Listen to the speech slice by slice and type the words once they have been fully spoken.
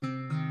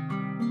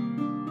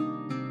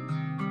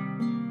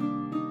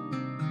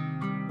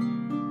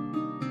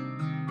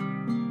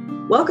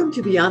Welcome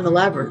to Beyond the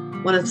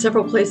Labyrinth, one of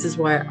several places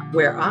where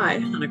I,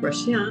 Hannah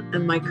Gratian,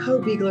 and my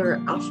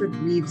co-beagler Alfred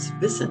Reeves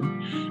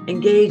Visson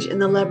engage in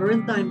the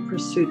labyrinthine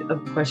pursuit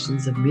of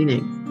questions of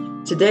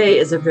meaning. Today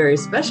is a very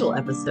special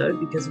episode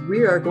because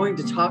we are going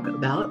to talk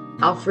about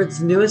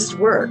Alfred's newest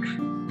work,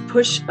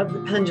 Push of the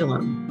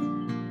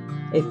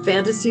Pendulum, a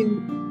fantasy,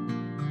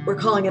 we're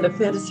calling it a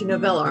fantasy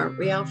novella, aren't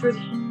we, Alfred?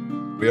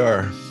 We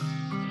are.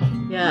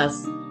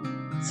 Yes.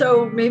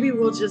 So maybe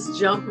we'll just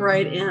jump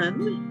right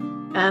in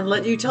and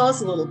let you tell us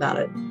a little about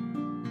it.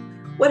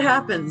 What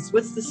happens?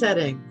 What's the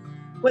setting?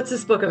 What's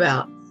this book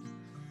about?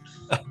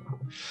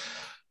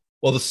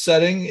 Well, the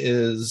setting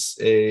is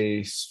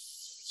a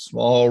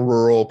small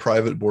rural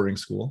private boarding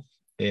school,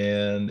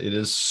 and it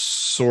is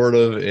sort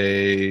of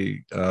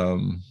I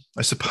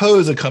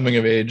suppose a coming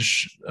of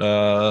age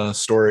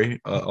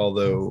story,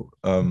 although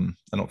I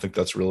don't think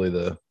that's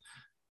really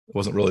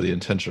wasn't really the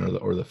intention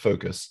or the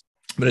focus.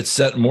 But it's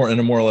set more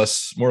or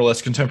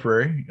less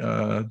contemporary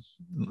in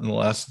the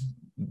last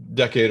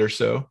decade or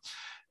so.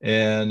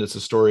 And it's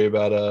a story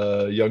about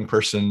a young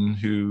person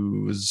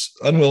who is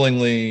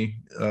unwillingly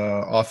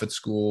off at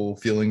school,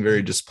 feeling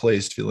very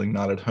displaced, feeling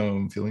not at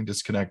home, feeling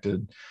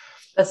disconnected.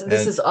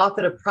 This is off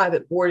at a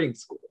private boarding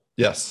school.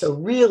 Yes. So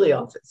really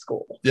off at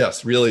school.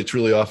 Yes, really,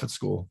 truly off at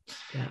school.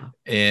 Yeah.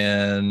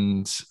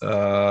 And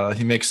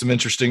he makes some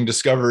interesting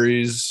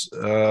discoveries,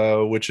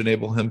 which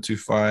enable him to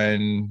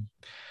find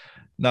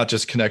not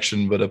just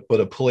connection, but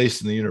a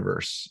place in the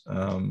universe.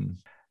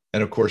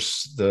 And of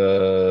course,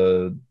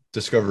 the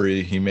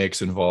discovery he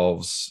makes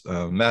involves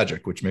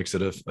magic, which makes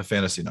it a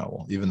fantasy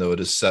novel, even though it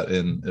is set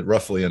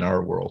roughly in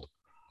our world.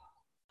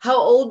 How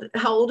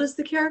old is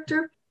the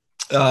character?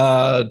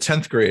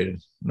 10th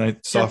grade,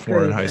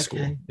 sophomore in high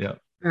school. Yeah.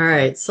 All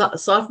right.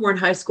 Sophomore in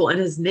high school. And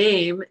his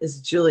name is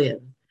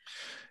Julian.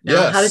 Now,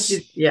 yes. How did you,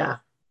 yeah.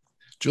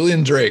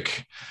 Julian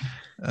Drake.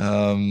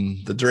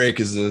 The Drake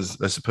is,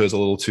 I suppose, a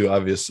little too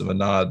obvious of a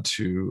nod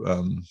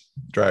to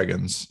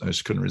dragons. I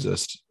just couldn't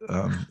resist,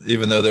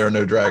 even though there are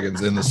no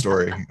dragons in the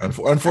story,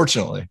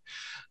 unfortunately.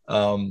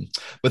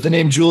 But the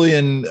name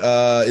Julian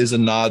is a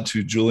nod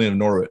to Julian of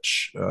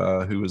Norwich,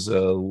 who was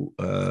a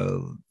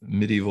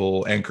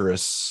medieval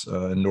anchoress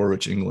in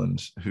Norwich,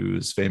 England, who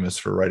is famous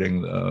for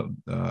writing,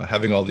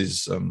 having all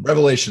these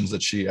revelations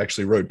that she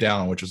actually wrote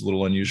down, which is a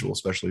little unusual,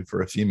 especially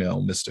for a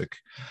female mystic.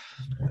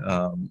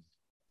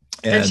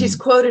 And she's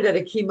quoted at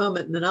a key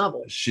moment in the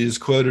novel. She's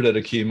quoted at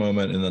a key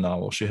moment in the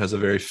novel. She has a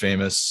very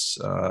famous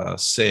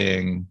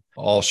saying,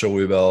 all shall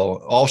be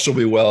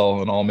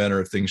well, and all manner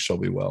of things shall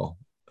be well,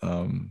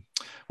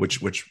 which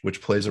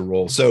plays a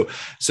role. So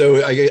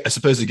I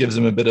suppose it gives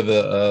him a bit of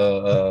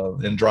a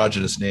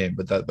androgynous name,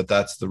 but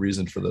that's the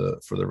reason for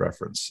the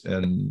reference.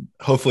 And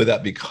hopefully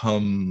that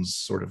becomes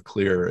sort of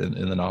clear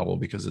in the novel,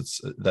 because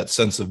it's that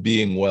sense of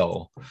being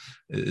well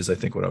is, I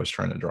think, what I was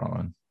trying to draw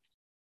on.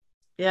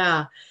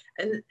 Yeah.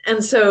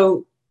 And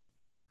so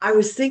I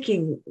was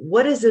thinking,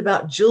 what is it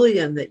about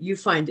Julian that you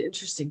find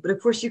interesting? But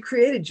of course you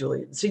created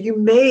Julian, so you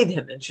made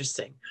him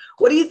interesting.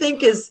 What do you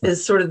think is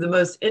sort of the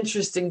most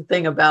interesting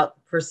thing about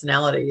the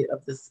personality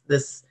of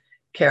this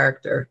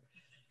character?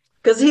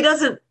 Because he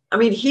doesn't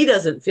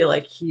feel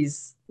like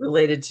he's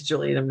related to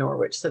Julian of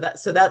Norwich. So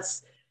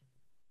that's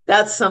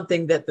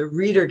something that the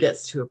reader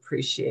gets to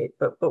appreciate.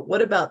 But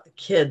what about the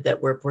kid that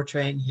we're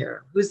portraying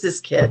here? Who's this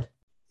kid?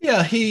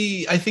 Yeah,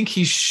 I think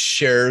he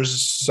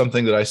shares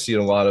something that I see in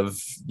a lot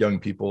of young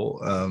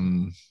people,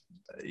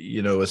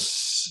 a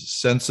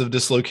sense of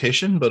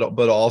dislocation,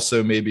 but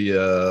also maybe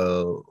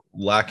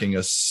lacking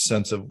a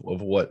sense of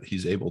what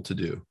he's able to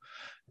do.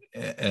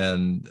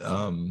 And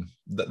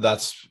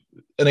that's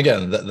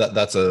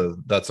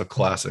a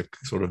classic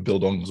sort of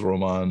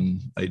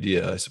Bildungsroman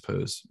idea, I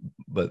suppose.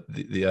 But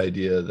the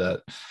idea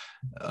that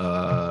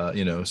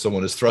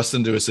someone is thrust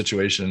into a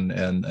situation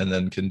and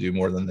then can do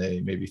more than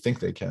they maybe think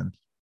they can.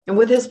 And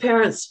with his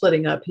parents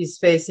splitting up, he's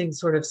facing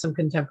sort of some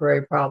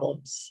contemporary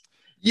problems.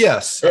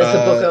 Yes. As the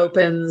book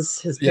opens,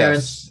 his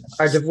parents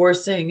are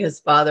divorcing his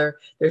father.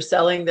 They're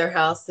selling their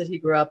house that he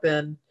grew up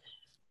in.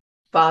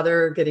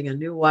 Father getting a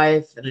new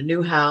wife and a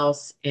new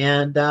house,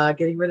 and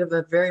getting rid of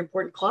a very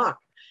important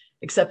clock,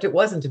 except it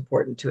wasn't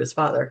important to his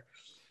father.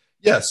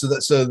 Yeah. So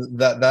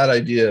that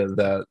idea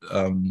that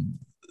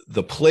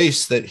the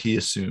place that he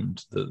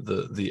assumed,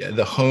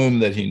 the home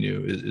that he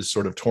knew is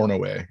sort of torn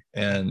away,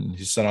 and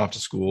he's sent off to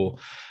school.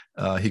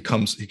 He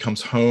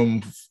comes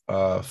home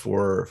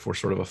for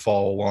sort of a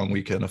fall long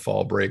weekend, a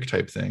fall break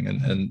type thing,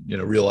 and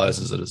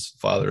realizes that his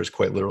father is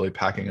quite literally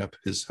packing up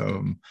his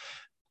home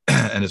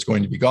and it's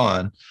going to be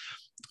gone.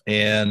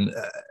 And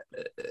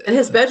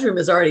his bedroom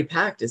is already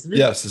packed, isn't it?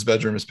 Yes, his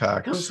bedroom is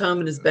packed. Comes home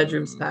and his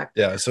bedroom's packed.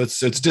 Yeah, so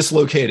it's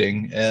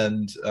dislocating,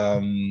 and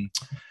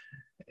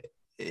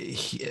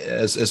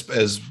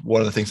as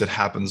one of the things that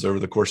happens over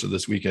the course of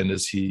this weekend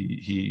is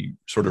he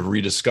sort of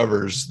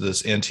rediscovers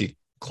this antique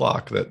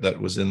clock that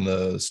was in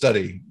the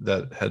study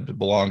that had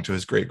belonged to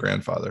his great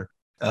grandfather,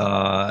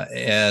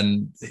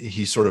 and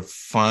he sort of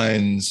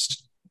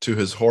finds, to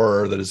his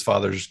horror, that his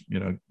father's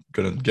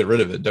going to get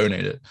rid of it,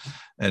 donate it.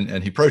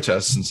 And he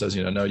protests and says,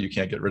 no, you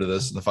can't get rid of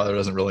this. And the father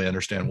doesn't really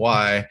understand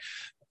why.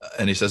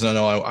 And he says,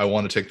 no, I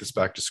want to take this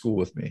back to school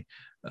with me.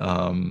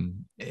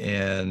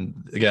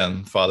 And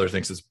again, father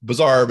thinks it's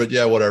bizarre, but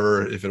yeah,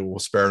 whatever. If it will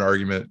spare an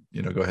argument,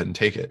 go ahead and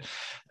take it.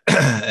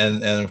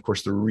 and of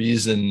course, the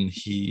reason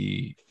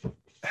he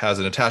has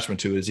an attachment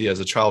to it is he has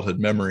a childhood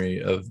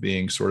memory of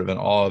being sort of in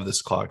awe of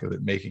this clock, of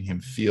it making him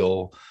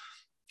feel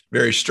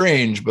very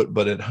strange,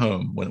 but at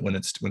home when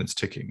it's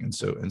ticking. And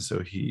so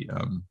he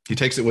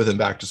takes it with him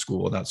back to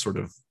school, and that sort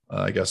of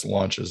I guess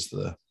launches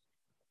the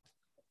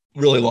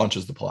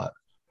plot.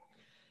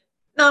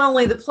 Not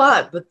only the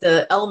plot, but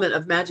the element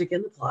of magic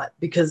in the plot,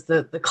 because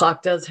the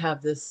clock does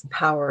have this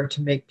power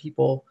to make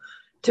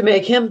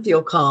him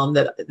feel calm,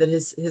 that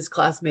his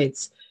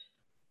classmates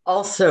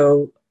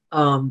also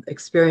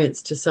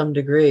experience to some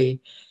degree.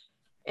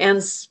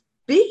 And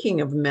speaking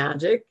of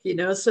magic,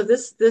 so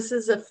this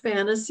is a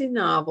fantasy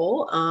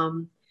novel.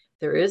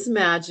 There is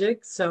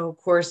magic, so of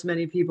course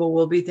many people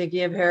will be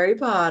thinking of Harry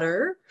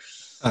Potter.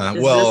 Is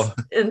this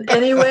in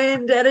any way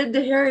indebted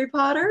to Harry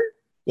Potter?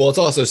 Well, it's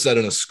also set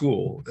in a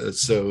school,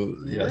 so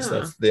yes,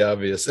 that's the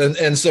obvious,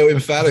 and so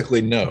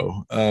emphatically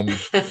no. I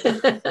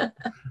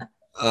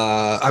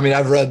mean,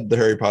 I've read the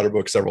Harry Potter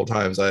books several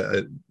times.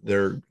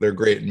 They're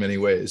great in many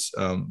ways,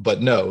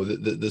 but no,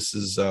 this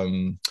is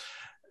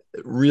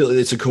really,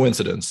 it's a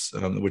coincidence,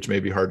 which may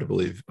be hard to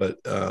believe, but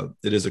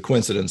it is a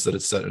coincidence that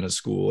it's set in a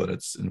school and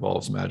it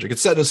involves magic.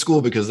 It's set in a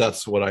school because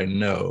that's what I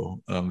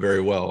know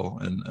very well,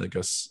 and I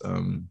guess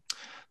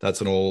that's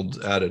an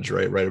old adage,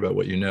 right? Write about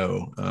what you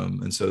know.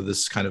 And so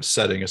this kind of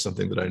setting is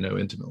something that I know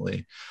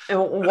intimately. And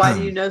why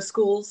do you know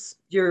schools?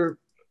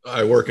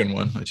 I work in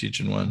one. I teach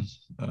in one.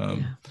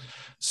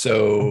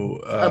 So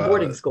a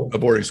boarding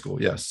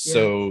school. Yes. Yeah.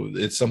 So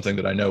it's something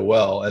that I know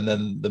well. And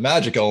then the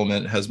magic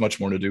element has much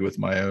more to do with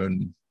my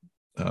own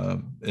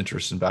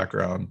interest and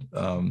background.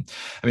 I mean,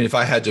 if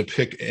I had to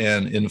pick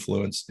an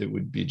influence, it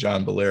would be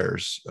John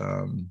Bellairs'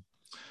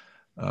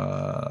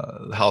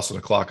 The House on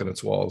a Clock on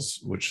Its Walls,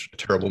 which a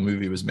terrible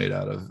movie was made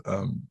out of,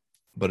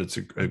 but it's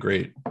a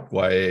great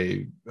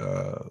YA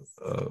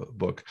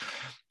book.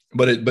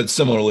 But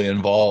similarly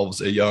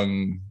involves a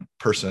young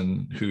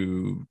person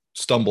who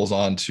stumbles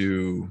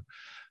onto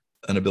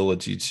an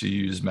ability to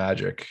use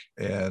magic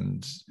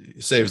and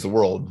saves the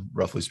world,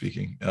 roughly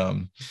speaking.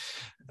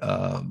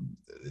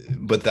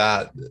 But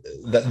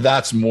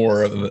that's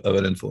more of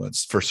an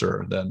influence for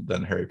sure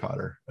than Harry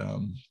Potter.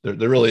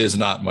 There really is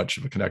not much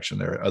of a connection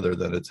there, other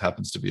than it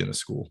happens to be in a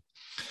school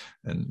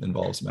and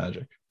involves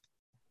magic.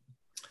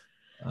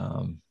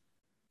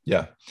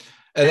 Yeah,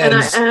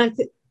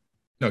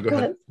 no, go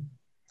ahead.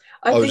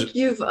 I think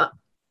you've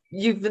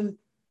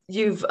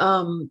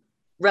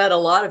read a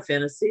lot of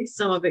fantasy,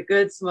 some of it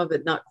good, some of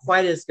it not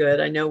quite as good.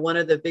 I know one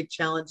of the big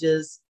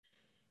challenges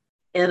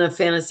in a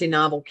fantasy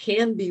novel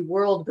can be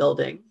world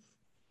building,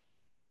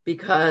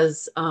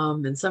 because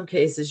in some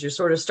cases you're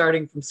sort of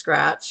starting from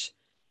scratch.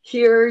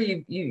 Here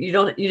you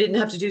didn't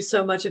have to do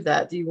so much of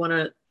that. Do you want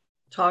to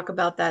talk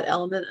about that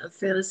element of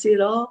fantasy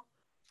at all?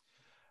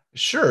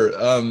 Sure.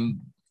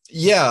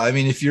 Yeah, I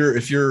mean, if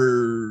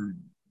you're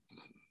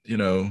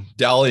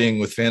dallying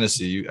with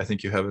fantasy, I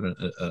think you have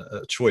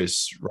a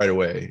choice right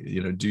away.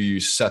 Do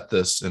you set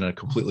this in a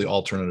completely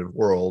alternative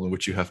world in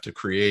which you have to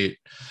create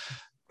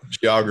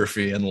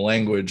geography and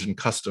language and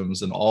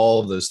customs and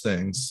all of those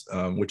things,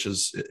 which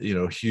is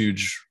a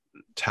huge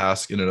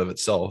task in and of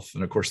itself.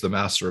 And of course, the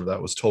master of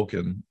that was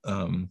Tolkien,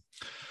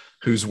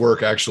 whose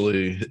work,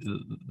 actually,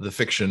 the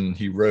fiction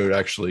he wrote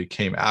actually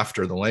came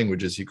after the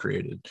languages he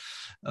created,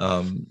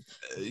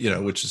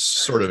 which is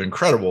sort of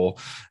incredible.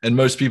 And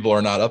most people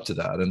are not up to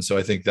that. And so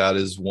I think that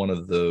is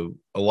a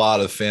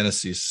lot of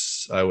fantasy,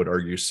 I would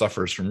argue,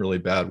 suffers from really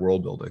bad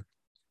world building,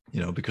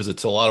 because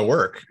it's a lot of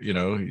work,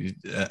 and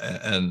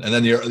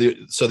then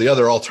the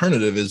other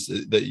alternative is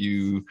that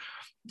you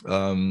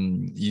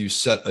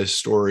set a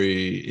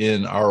story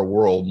in our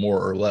world,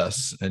 more or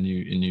less, and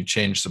you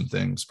change some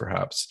things,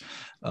 perhaps.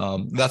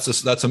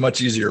 That's a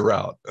much easier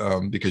route,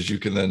 because you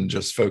can then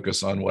just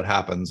focus on what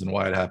happens and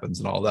why it happens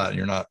and all that. And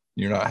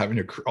you're not having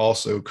to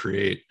also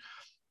create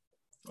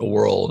a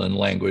world and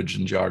language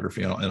and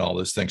geography and all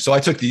those things. So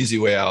I took the easy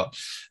way out.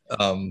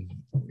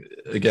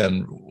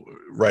 Again,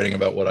 writing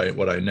about what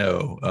I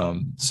know.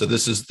 So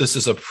this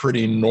is a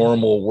pretty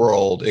normal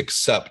world,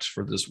 except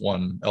for this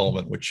one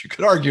element, which you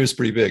could argue is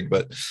pretty big,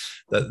 but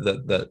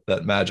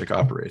that magic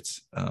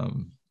operates.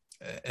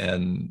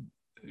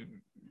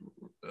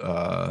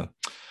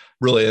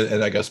 Really,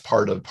 and I guess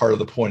part of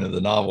the point of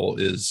the novel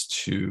is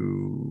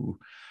to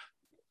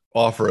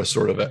offer a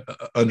sort of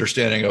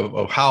understanding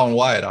of how and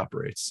why it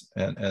operates,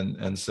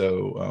 and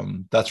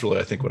so that's really,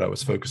 I think, what I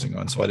was focusing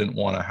on. So I didn't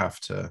want to have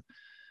to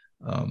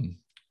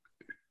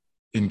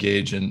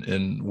engage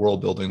in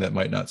world building that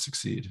might not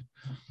succeed.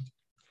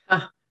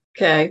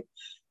 Okay,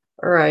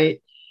 all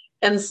right.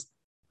 And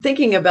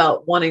thinking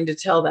about wanting to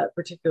tell that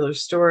particular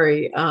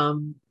story,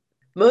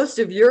 most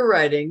of your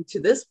writing to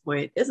this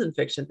point isn't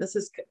fiction. This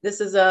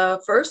is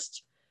a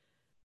first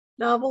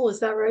novel. Is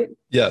that right,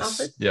 Yes,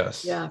 Alfred?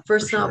 yes, Yeah, for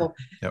first sure. novel.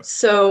 Yep.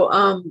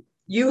 So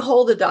you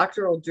hold a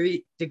doctoral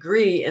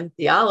degree in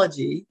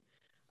theology.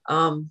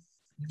 You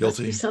must be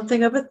Guilty.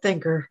 something of a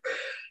thinker.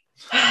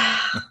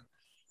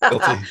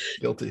 Guilty.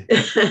 Guilty.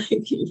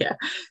 Yeah.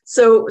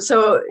 So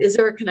is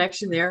there a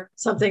connection there?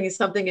 Something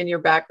in your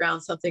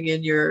background, something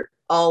in your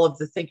all of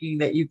the thinking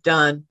that you've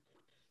done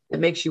that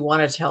makes you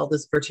want to tell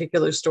this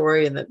particular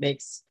story and that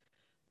makes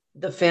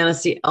the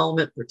fantasy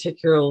element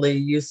particularly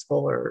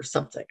useful or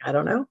something? I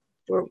don't know.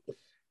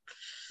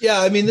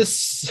 Yeah, I mean,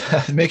 this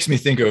makes me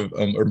think of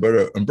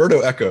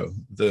Umberto Eco,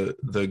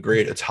 the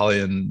great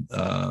Italian.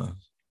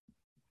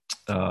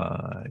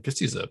 I guess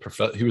he's a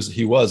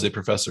he was a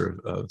professor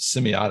of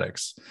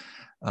semiotics,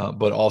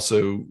 but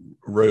also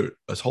wrote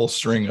a whole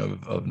string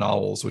of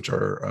novels which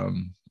are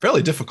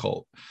fairly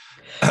difficult.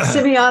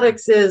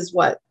 Semiotics is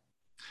what?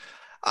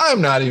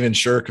 I'm not even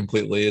sure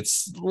completely.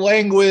 It's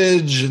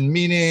language and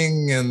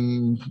meaning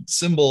and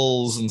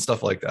symbols and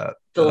stuff like that.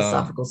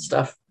 Philosophical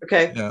stuff.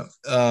 Okay. Yeah.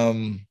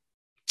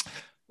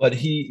 But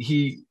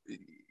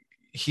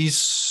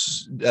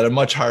he's at a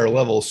much higher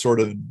level sort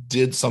of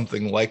did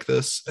something like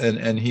this,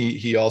 and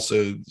he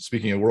also,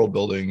 speaking of world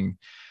building,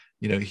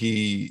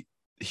 he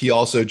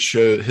also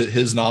chose,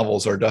 his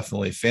novels are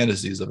definitely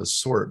fantasies of a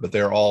sort, but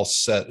they're all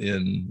set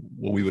in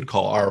what we would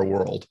call our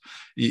world.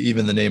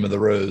 Even The Name of the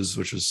Rose,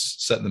 which was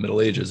set in the Middle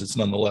Ages, it's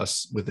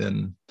nonetheless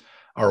within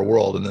our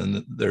world. And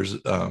then there's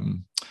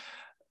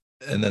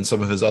and then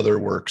some of his other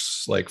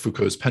works, like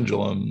Foucault's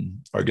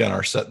Pendulum,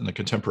 are set in the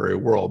contemporary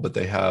world, but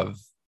they have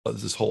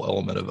this whole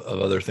element of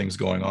other things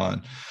going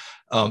on.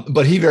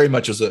 But he very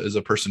much is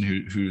a person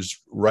who's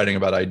writing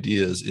about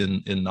ideas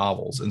in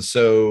novels. And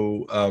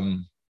so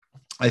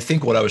I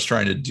think what I was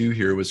trying to do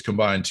here was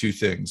combine two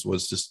things: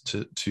 was just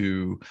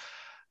to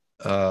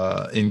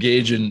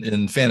engage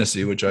in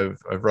fantasy, which I've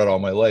read all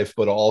my life,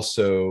 but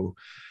also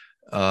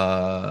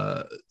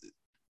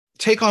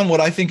take on what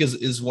I think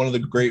is one of the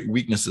great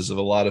weaknesses of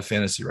a lot of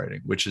fantasy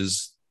writing, which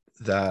is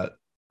that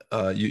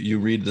you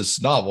read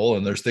this novel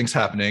and there's things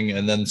happening,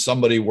 and then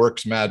somebody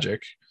works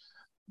magic,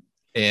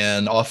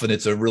 and often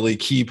it's a really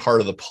key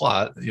part of the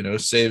plot,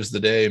 saves the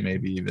day,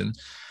 maybe even,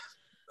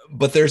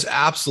 but there's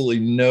absolutely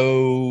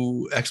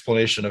no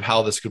explanation of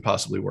how this could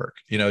possibly work.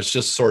 It's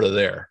just sort of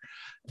there.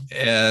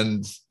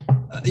 And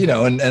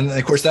and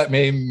of course that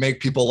may make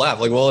people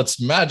laugh, like, well,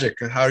 it's magic,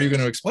 how are you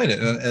going to explain it?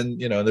 And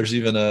there's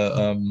even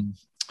a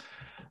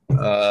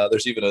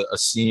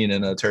scene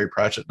in a Terry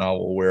Pratchett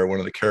novel where one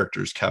of the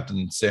characters,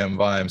 Captain Sam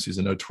Vimes, who's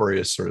a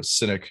notorious sort of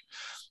cynic,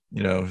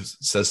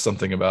 says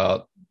something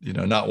about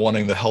not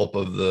wanting the help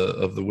of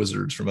the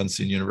wizards from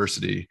Unseen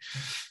University.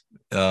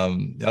 I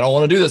don't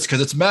want to do this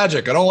because it's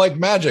magic. I don't like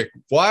magic.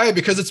 Why?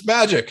 Because it's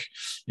magic.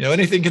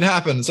 Anything can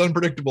happen. It's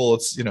unpredictable.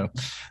 It's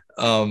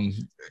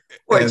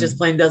or it just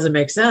plain doesn't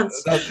make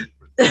sense.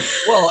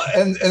 Well,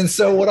 and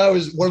so one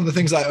of the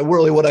things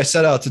what I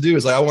set out to do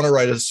is, like, I want to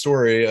write a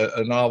story,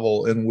 a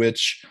novel in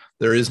which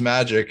there is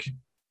magic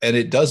and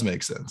it does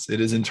make sense. It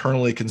is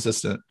internally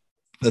consistent,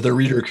 that the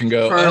reader can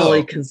go,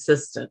 internally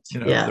consistent.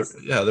 Yes.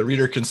 The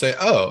reader can say,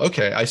 oh,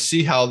 okay, I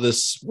see how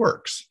this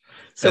works.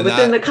 So and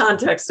within the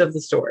context of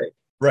the story.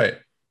 Right.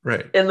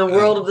 In the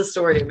world of the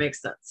story, it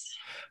makes sense.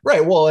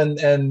 Right. Well, and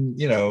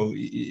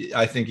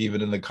I think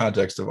even in the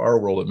context of our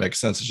world, it makes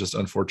sense. It's just,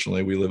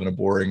 unfortunately, we live in a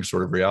boring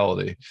sort of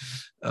reality.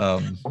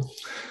 But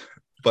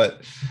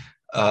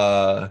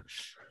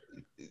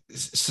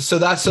so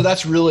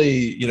that's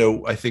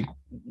really, I think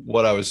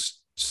what I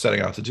was setting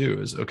out to do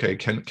is, okay,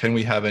 can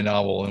we have a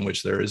novel in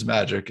which there is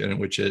magic and in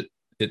which it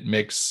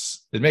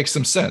makes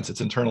some sense?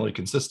 It's internally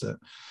consistent.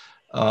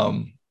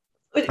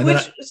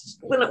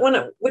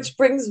 Which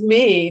brings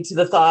me to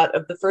the thought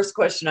of the first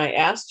question I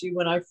asked you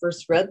when I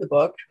first read the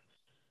book.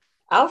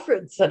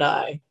 Alfred said,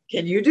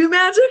 can you do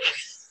magic?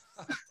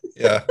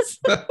 Yeah,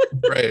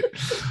 right.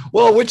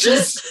 Well, which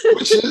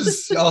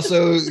is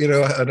also,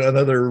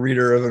 another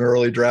reader of an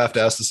early draft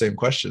asked the same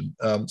question.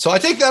 So I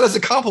take that as a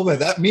compliment.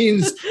 That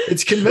means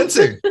it's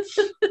convincing,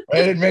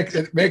 right?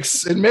 It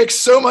makes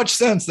so much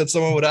sense that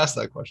someone would ask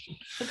that question.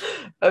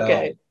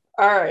 Okay.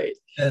 All right.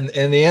 And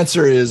the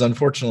answer is,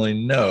 unfortunately,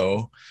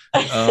 no.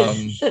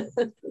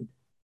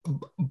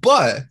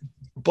 But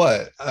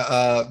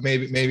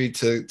maybe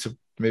to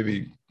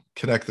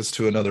connect this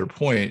to another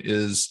point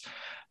is,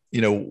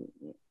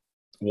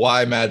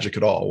 why magic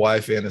at all? Why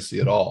fantasy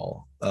at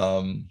all?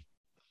 And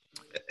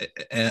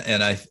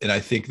I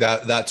think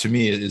that to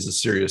me is a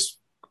serious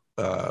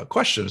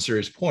question, a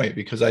serious point,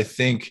 because I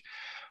think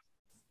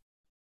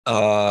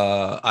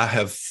I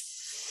have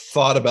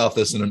thought about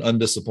this in an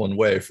undisciplined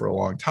way for a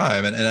long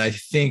time. And I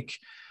think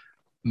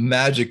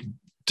magic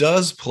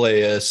does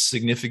play a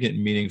significant,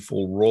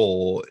 meaningful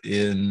role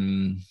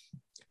in,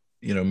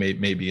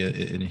 maybe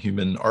in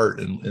human art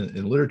and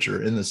in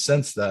literature, in the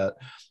sense that,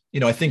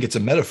 I think it's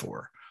a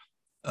metaphor.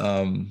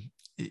 There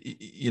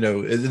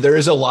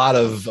is a lot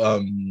of,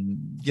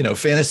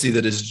 fantasy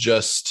that is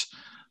just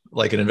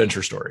like an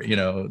adventure story.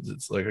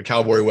 It's like a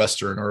cowboy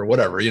Western or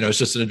whatever, it's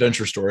just an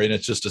adventure story and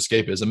it's just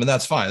escapism, and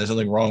that's fine. There's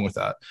nothing wrong with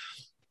that.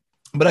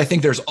 But I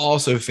think there's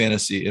also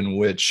fantasy in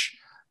which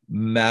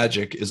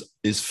magic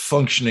is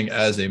functioning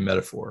as a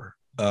metaphor,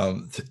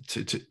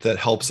 that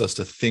helps us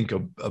to think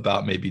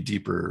about maybe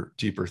deeper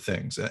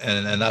things,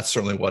 and that's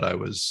certainly what I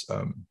was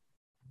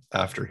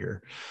after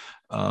here.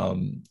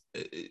 Um,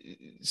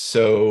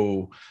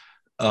 so,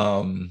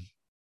 I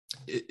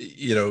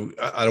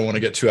don't want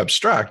to get too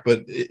abstract,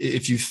 but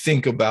if you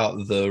think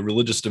about the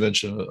religious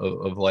dimension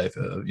of life,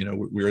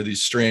 we are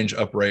these strange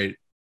upright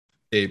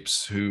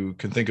apes who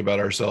can think about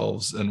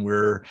ourselves, and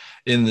we're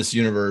in this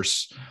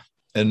universe,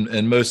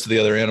 and most of the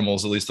other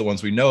animals, at least the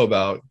ones we know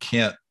about,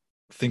 can't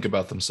think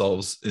about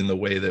themselves in the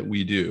way that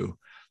we do,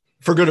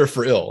 for good or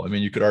for ill. I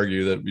mean, you could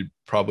argue that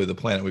the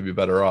planet would be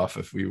better off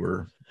if we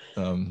were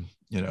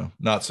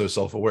not so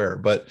self-aware,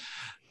 but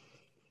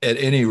at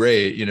any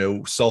rate,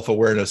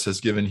 self-awareness has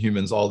given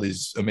humans all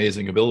these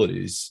amazing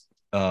abilities.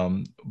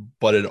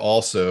 But it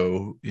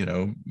also,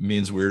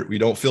 means we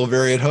don't feel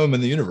very at home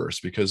in the universe,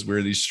 because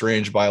we're these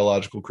strange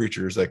biological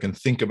creatures that can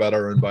think about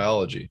our own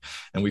biology,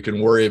 and we can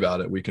worry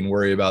about it. We can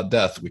worry about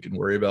death. We can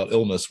worry about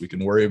illness. We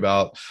can worry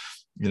about,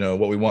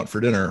 what we want for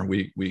dinner.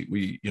 We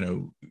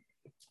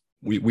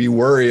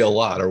worry a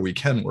lot, or we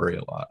can worry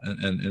a lot.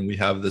 And we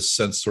have this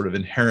sort of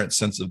inherent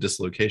sense of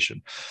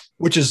dislocation,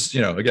 which is,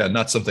 again,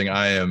 not something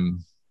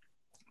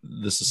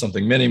this is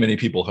something many, many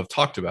people have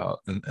talked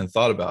about and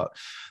thought about.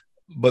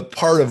 But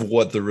part of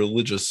what the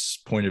religious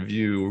point of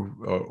view,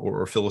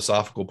 or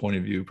philosophical point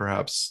of view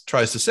perhaps,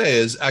 tries to say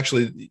is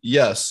actually,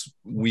 yes,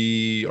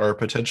 we are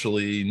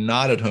potentially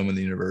not at home in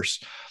the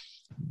universe,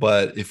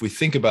 but if we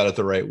think about it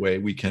the right way,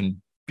 we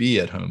can be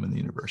at home in the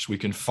universe. We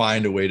can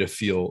find a way to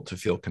feel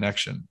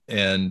connection.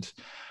 And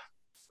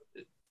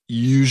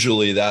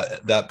usually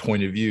that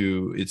point of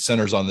view, it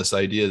centers on this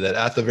idea that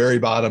at the very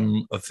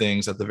bottom of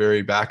things, at the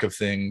very back of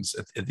things,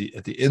 at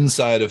the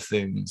inside of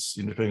things,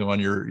 depending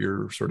on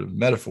your sort of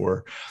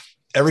metaphor,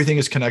 everything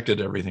is connected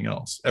to everything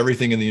else.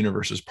 Everything in the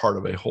universe is part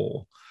of a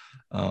whole.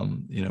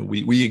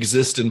 We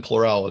exist in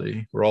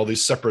plurality. We're all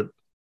these separate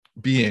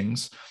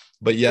beings,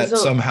 but yet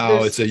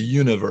somehow it's a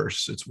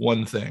universe. It's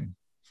one thing.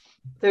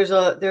 There's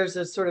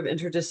a sort of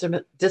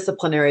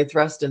interdisciplinary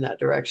thrust in that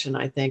direction.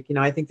 I think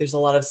there's a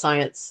lot of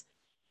science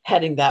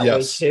heading that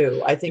way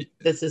too. I think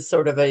this is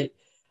sort of a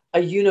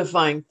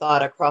unifying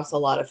thought across a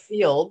lot of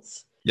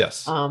fields.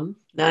 Yes. And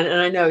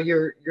I know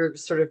you're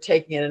sort of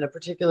taking it in a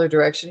particular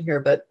direction here,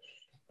 but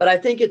I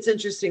think it's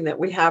interesting that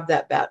we have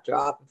that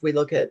backdrop. If we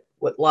look at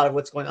a lot of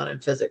what's going on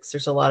in physics,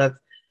 there's a lot of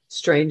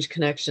strange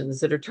connections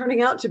that are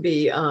turning out to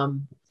be,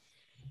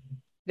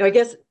 I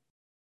guess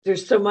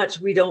there's so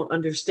much we don't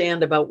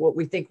understand about what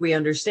we think we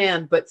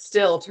understand, but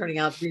still turning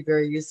out to be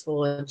very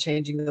useful in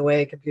changing the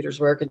way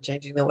computers work and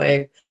changing the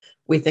way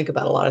we think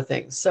about a lot of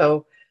things.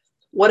 So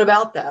what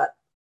about that?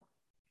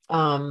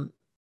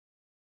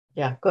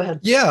 Yeah, go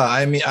ahead. Yeah,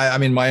 I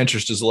mean, my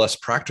interest is less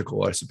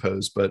practical, I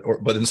suppose, but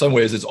in some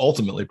ways, it's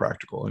ultimately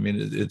practical. I mean,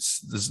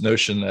 it's this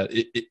notion that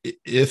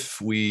if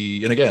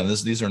we, and again,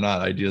 these are not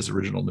ideas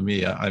original to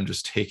me. I'm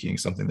just taking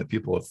something that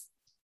people have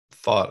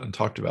thought and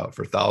talked about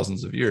for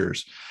thousands of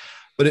years.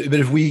 But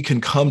if we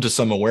can come to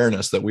some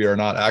awareness that we are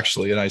not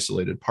actually an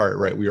isolated part,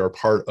 right? We are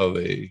part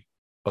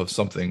of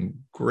something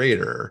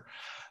greater,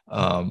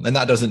 and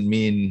that doesn't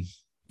mean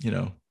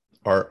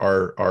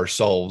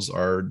ourselves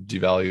are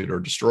devalued or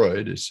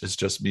destroyed. It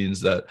just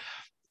means that,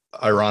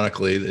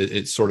 ironically,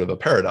 it's sort of a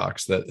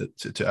paradox that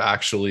to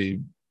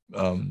actually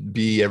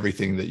be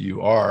everything that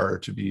you are,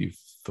 to be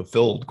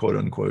fulfilled, quote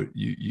unquote,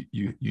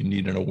 you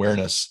need an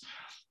awareness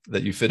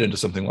that you fit into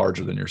something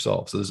larger than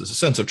yourself. So there's a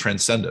sense of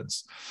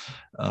transcendence.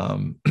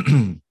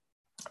 And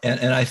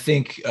I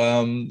think,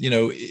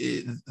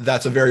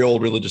 that's a very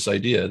old religious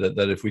idea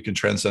that if we can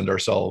transcend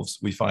ourselves,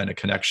 we find a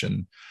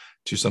connection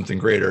to something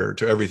greater,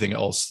 to everything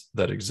else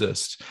that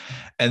exists.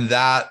 And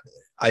that,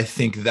 I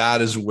think, that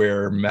is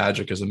where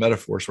magic as a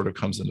metaphor sort of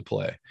comes into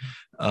play.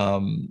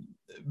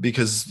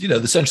 Because,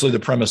 essentially the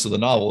premise of the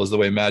novel is the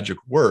way magic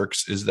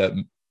works is that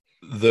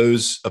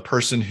a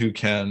person who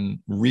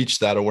can reach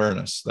that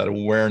awareness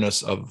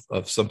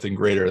of something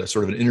greater, that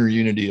sort of an inner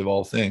unity of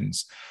all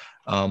things,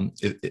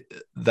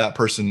 that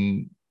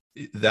person,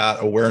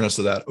 that awareness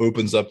of that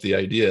opens up the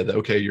idea that,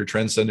 okay, you're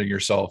transcending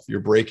yourself. You're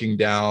breaking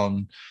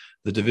down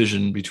the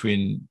division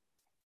between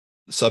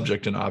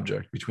subject and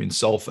object, between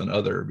self and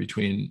other,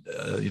 between,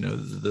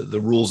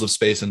 the rules of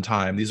space and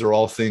time. These are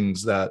all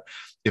things that,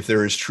 if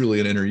there is truly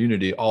an inner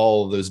unity,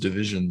 all of those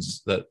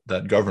divisions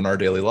that govern our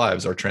daily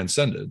lives are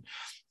transcended.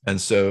 And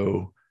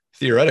so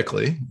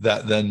theoretically,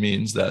 that then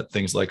means that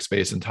things like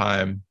space and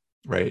time,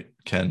 right,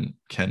 can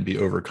be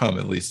overcome,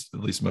 at least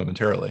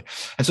momentarily.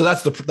 And so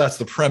that's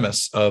the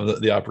premise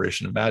of the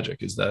operation of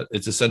magic, is that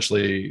it's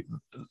essentially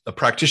a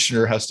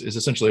practitioner is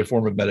essentially a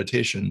form of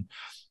meditation,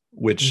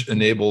 which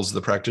enables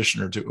the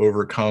practitioner to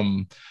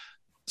overcome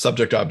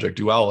subject-object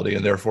duality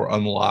and therefore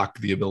unlock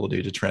the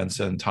ability to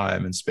transcend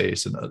time and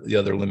space and the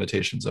other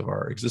limitations of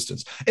our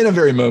existence in a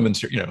very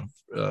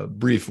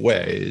brief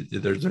way.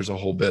 There's a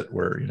whole bit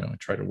where, I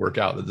try to work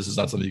out that this is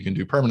not something you can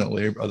do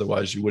permanently.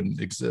 Otherwise you wouldn't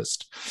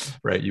exist,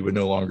 right? You would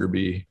no longer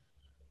be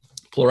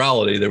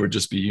plurality, there would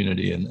just be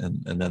unity,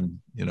 and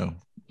then,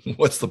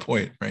 what's the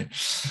point, right?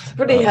 It's a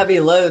pretty heavy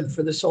load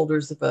for the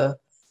shoulders of a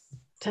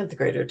 10th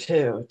grader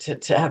too,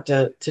 to have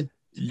to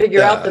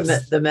figure out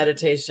the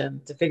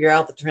meditation, to figure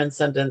out the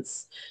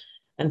transcendence,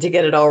 and to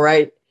get it all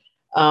right.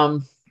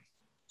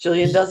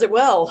 Julian does it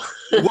well.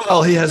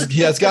 Well, he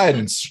has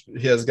guidance.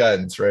 He has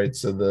guidance, right?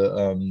 So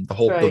the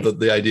whole right.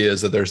 the idea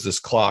is that there's this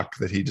clock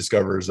that he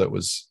discovers that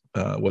was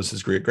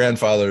his great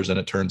grandfather's, and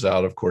it turns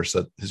out, of course,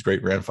 that his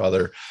great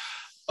grandfather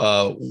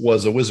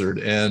was a wizard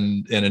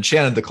and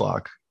enchanted the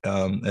clock,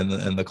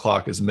 and the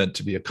clock is meant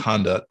to be a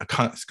conduit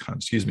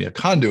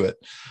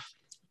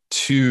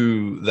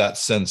to that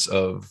sense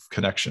of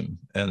connection,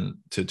 and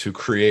to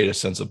create a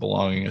sense of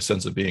belonging, a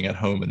sense of being at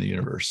home in the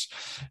universe.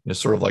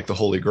 Sort of like the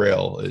Holy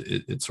Grail.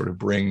 It sort of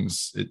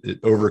brings, it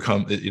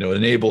overcomes, it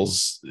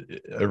enables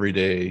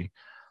everyday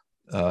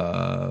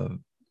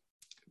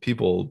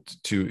people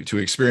to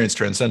experience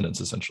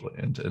transcendence, essentially,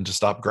 and to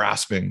stop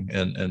grasping,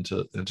 and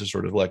to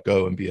sort of let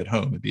go and be at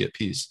home and be at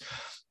peace.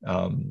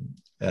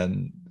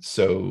 And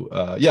so,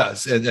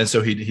 yes. And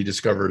so he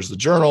discovers the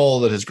journal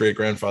that his great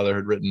grandfather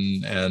had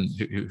written, and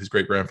his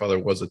great grandfather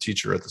was a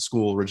teacher at the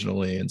school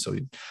originally. And so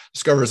he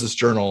discovers this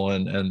journal,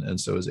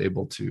 and so is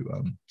able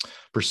to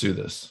pursue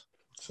this.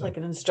 It's like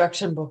an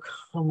instruction book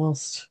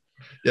almost.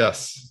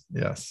 Yes.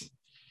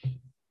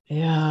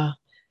 Yeah.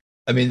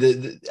 I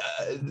mean,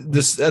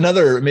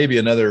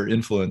 another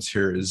influence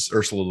here is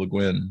Ursula Le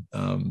Guin.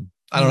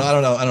 I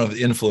don't know if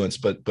the influence,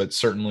 but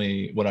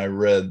certainly when I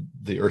read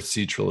the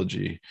Earthsea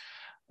trilogy,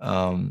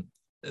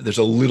 there's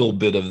a little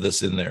bit of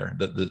this in there,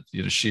 that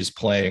she's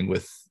playing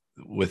with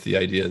the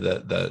idea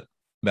that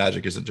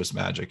magic isn't just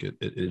magic. It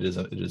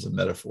is a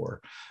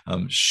metaphor.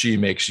 She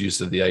makes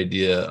use of the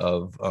idea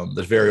of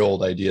the very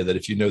old idea that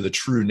if you know the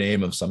true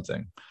name of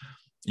something,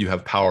 you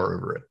have power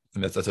over it.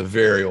 And that's a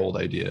very old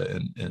idea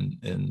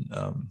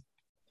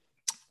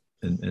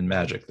in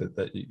magic,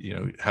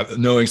 that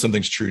knowing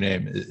something's true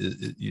name,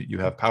 you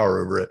have power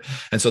over it.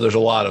 And so there's a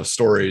lot of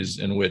stories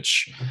in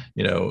which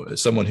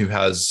someone who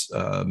has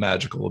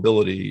magical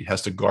ability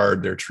has to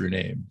guard their true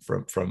name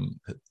from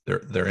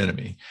their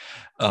enemy.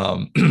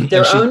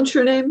 Their own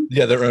true name?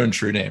 Yeah, their own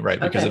true name,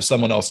 right? Because okay. if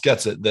someone else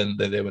gets it, then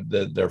they would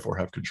therefore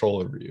have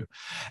control over you.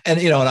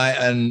 And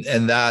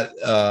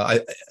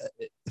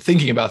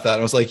thinking about that,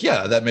 I was like,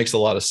 yeah, that makes a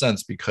lot of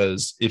sense,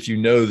 because if you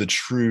know the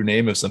true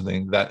name of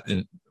something, that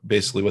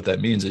basically what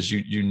that means is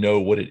you know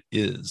what it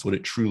is, what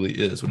it truly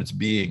is, what its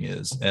being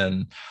is.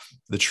 And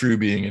the true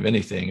being of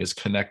anything is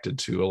connected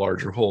to a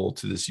larger whole,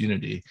 to this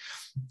unity.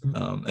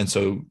 And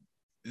so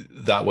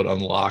that would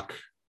unlock,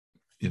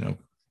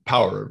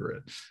 power over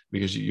it,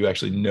 because you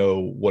actually know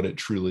what it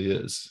truly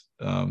is.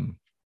 And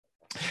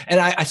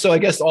so I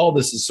guess all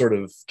this is sort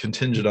of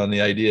contingent on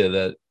the idea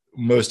that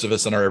most of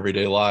us in our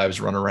everyday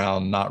lives run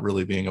around not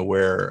really being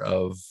aware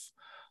of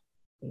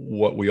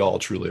what we all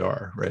truly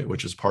are, right?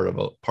 Which is part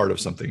of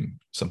something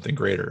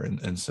greater.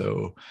 And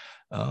so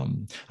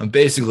I'm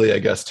basically, I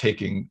guess,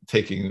 taking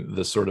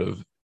the sort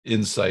of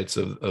insights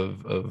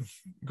of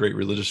great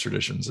religious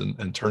traditions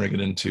and turning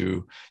it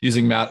into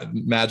using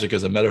magic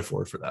as a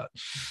metaphor for that.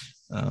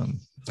 And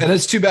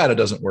it's too bad it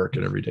doesn't work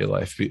in everyday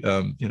life,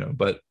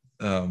 but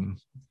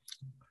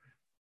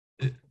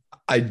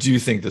I do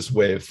think this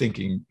way of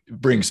thinking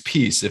brings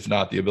peace, if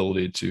not the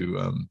ability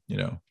to,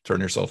 turn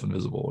yourself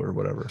invisible or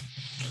whatever.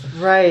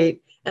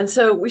 Right. And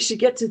so we should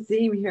get to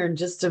theme here in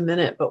just a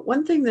minute. But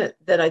one thing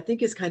that I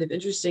think is kind of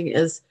interesting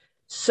is,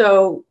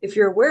 so if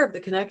you're aware of the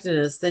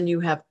connectedness, then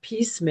you have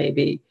peace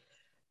maybe.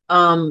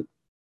 But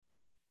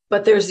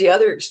there's the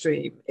other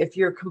extreme. If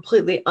you're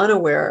completely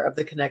unaware of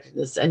the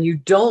connectedness and you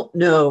don't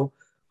know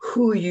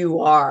who you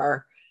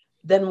are,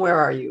 then where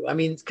are you? I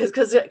mean,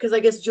 because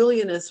I guess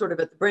Julian is sort of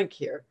at the brink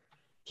here.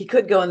 He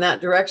could go in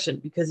that direction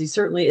because he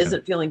certainly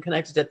isn't feeling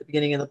connected at the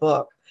beginning of the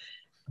book.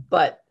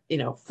 But,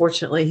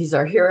 fortunately, he's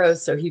our hero,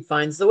 so he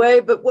finds the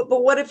way. But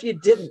what if you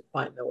didn't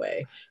find the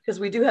way? Because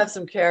we do have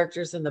some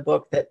characters in the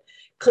book that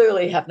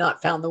clearly have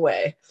not found the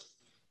way.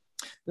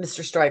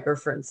 Mr. Stryker,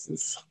 for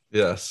instance.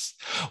 Yes.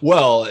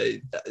 Well,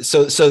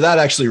 so that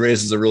actually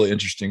raises a really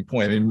interesting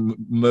point. I mean,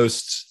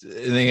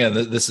 and again,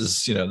 this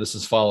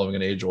is following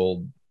an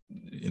age-old,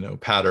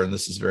 pattern.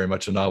 This is very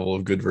much a novel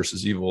of good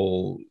versus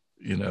evil.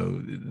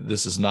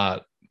 This is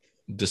not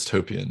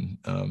dystopian,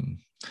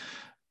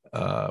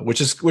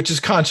 which is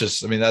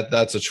conscious. I mean,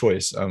 that's a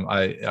choice.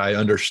 I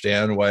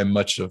understand why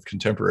much of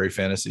contemporary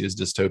fantasy is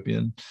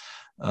dystopian.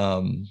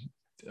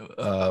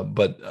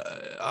 But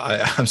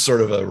I'm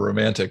sort of a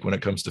romantic when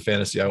it comes to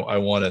fantasy. I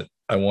want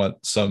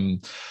some,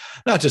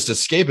 not just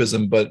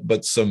escapism,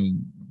 but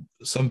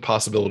some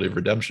possibility of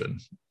redemption.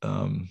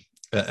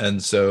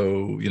 And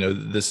so,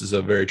 this is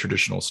a very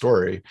traditional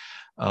story.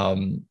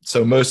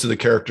 So most of the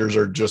characters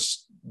are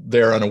just,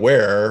 they're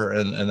unaware,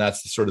 and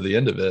that's sort of the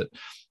end of it.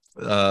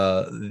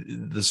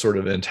 The sort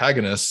of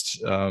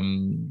antagonist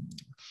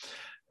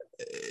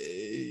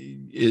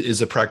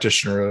is a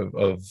practitioner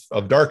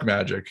of dark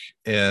magic,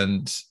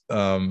 and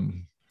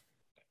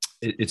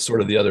it's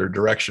sort of the other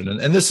direction.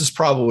 And this is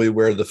probably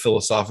where the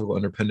philosophical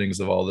underpinnings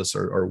of all this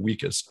are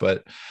weakest.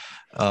 But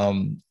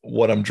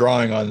what I'm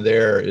drawing on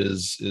there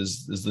is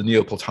the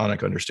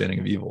Neoplatonic understanding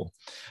of evil.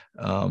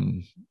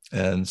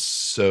 And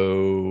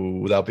so,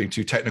 without being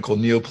too technical,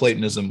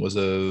 Neoplatonism was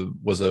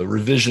a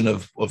revision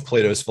of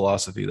Plato's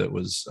philosophy that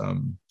was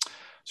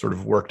sort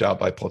of worked out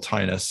by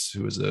Plotinus,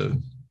 who was a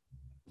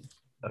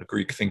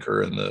Greek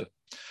thinker in the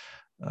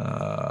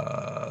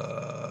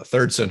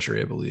 3rd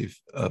century, I believe,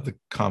 of the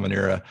Common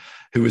Era,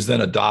 who was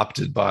then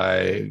adopted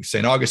by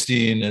St.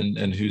 Augustine,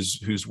 and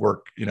whose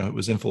work,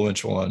 was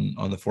influential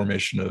on the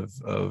formation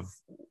of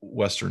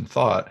Western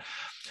thought.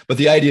 But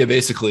the idea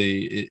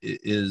basically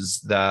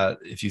is that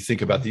if you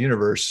think about the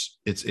universe,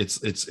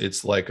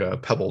 it's like a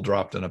pebble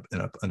dropped in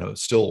a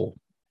still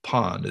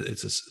pond.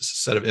 It's a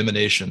set of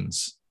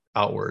emanations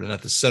outward, and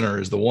at the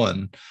center is the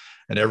one,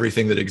 and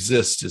everything that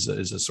exists is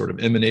a sort of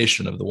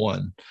emanation of the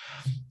one.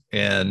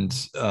 And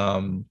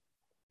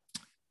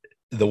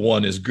the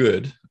one is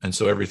good, and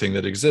so everything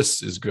that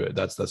exists is good.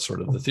 That's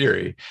sort of the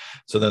theory.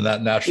 So then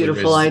that naturally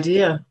beautiful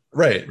idea.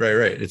 Right.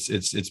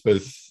 It's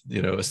both,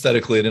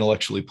 aesthetically and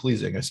intellectually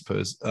pleasing, I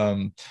suppose.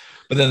 But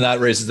then that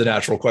raises the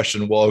natural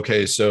question. Well,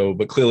 okay,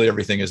 but clearly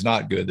everything is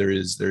not good. There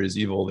is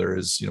evil. There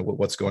is,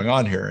 what's going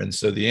on here. And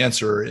so the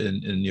answer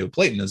in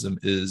Neoplatonism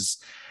is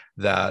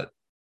that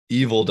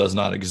evil does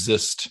not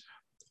exist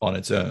on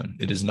its own.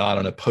 It is not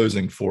an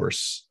opposing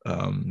force,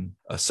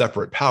 a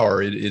separate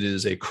power. It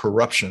is a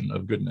corruption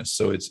of goodness.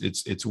 So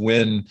it's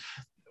when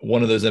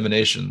one of those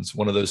emanations,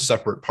 one of those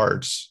separate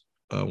parts,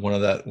 one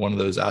of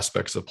those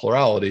aspects of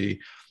plurality,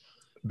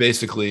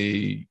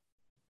 basically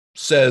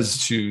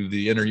says to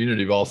the inner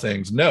unity of all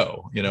things,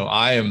 no,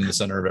 I am the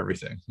center of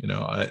everything.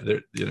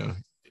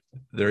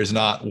 There is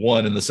not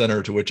one in the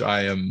center to which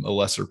I am a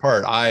lesser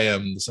part. I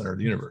am the center of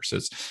the universe.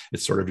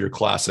 It's sort of your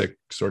classic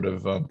sort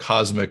of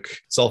cosmic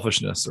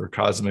selfishness or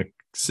cosmic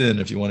sin,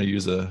 if you want to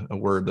use a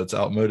word that's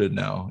outmoded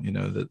now.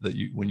 That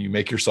you, when you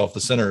make yourself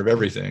the center of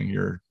everything,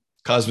 you're,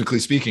 cosmically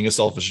speaking, a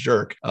selfish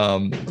jerk.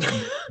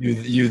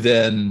 You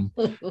then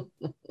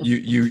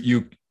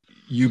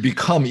you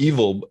become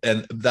evil,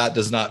 and that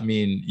does not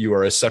mean you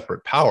are a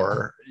separate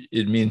power.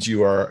 It means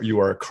you are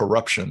a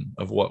corruption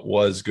of what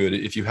was good.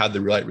 If you had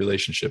the right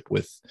relationship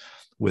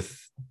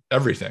with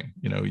everything,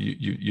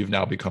 you've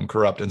now become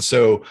corrupt. And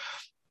so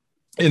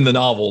in the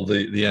novel,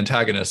 the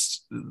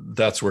antagonist,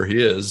 that's where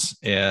he is,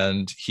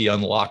 and he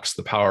unlocks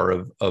the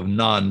power of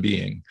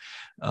non-being,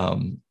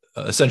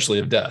 essentially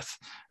of death,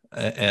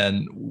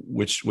 and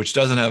which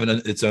doesn't have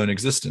its own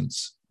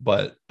existence.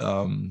 But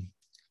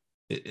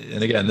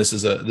and again, this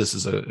is a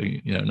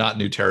not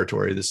new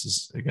territory. This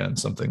is, again,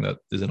 something that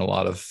is in a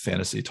lot of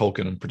fantasy.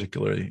 Tolkien, and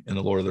particularly in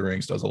the Lord of the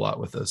Rings, does a lot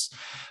with this.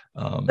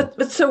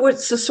 But so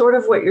what's the sort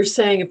of what you're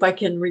saying? If I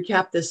can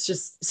recap this,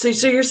 just so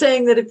you're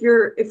saying that if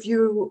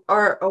you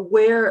are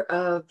aware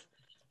of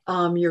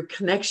your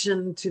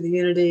connection to the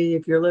unity,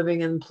 if you're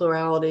living in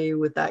plurality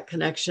with that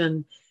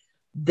connection,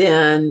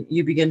 then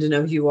you begin to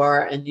know who you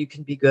are, and you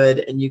can be good,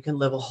 and you can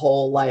live a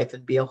whole life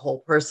and be a whole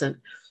person.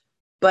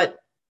 But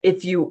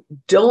if you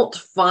don't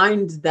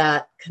find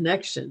that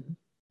connection,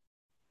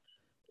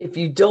 if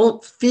you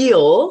don't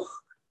feel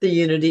the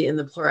unity in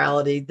the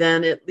plurality,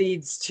 then it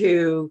leads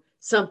to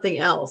something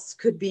else.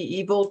 Could be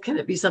evil. Can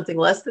it be something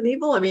less than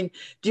evil? I mean,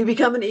 do you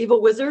become an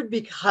evil wizard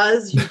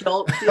because you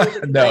don't feel the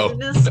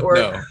connectedness? Or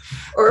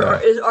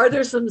are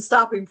there some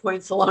stopping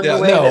points along the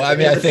way? No, I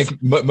mean, I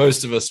think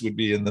most of us would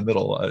be in the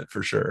middle,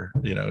 for sure.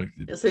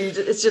 So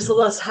it's just a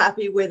less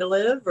happy way to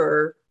live,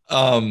 or?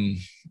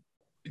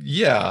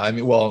 Yeah, I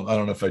mean, well, I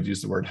don't know if I'd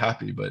use the word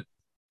happy, but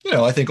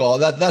I think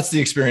that's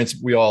the experience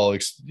we all,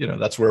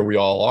 that's where we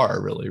all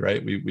are, really,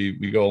 right?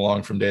 We go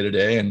along from day to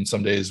day, and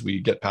some days we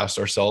get past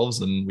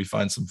ourselves and we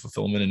find some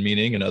fulfillment and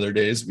meaning, and other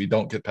days we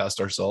don't get past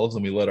ourselves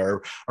and we let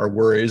our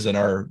worries and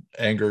our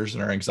angers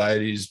and our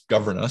anxieties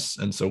govern us,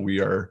 and so we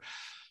are,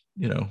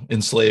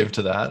 enslaved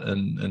to that,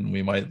 and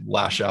we might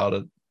lash out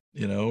at,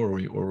 or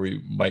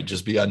we might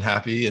just be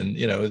unhappy, and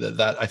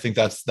that I think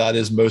that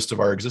is most of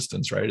our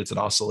existence, right? It's an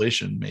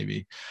oscillation,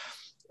 maybe.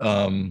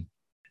 And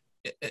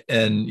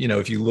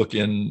if you look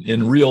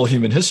in real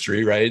human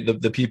history, right,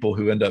 the people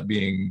who end up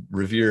being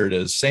revered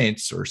as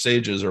saints or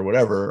sages or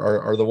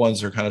whatever are the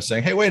ones who are kind of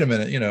saying, hey, wait a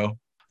minute,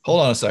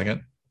 hold on a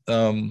second.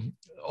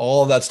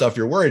 All of that stuff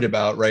you're worried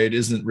about, right,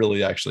 isn't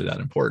really actually that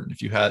important.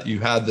 If you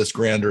had this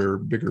grander,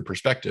 bigger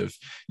perspective,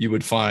 you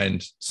would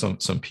find some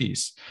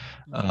peace.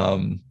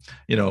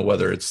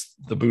 Whether it's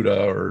the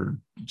Buddha or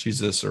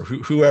Jesus or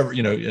whoever,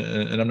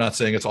 and I'm not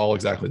saying it's all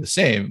exactly the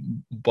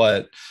same,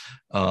 but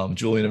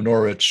Julian of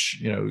Norwich,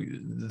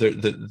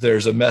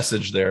 there's a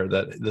message there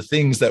that the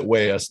things that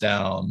weigh us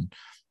down,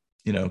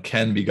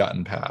 can be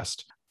gotten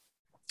past.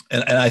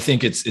 And I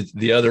think it's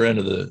the other end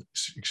of the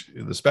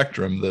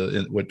spectrum.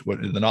 What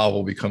in the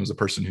novel becomes a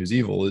person who's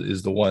evil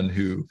is the one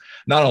who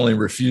not only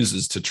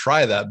refuses to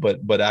try that,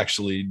 but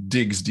actually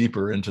digs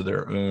deeper into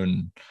their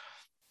own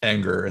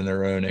anger and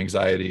their own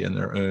anxiety and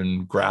their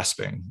own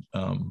grasping,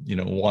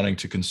 wanting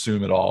to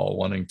consume it all,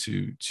 wanting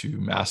to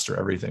master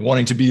everything,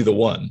 wanting to be the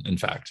one, in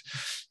fact.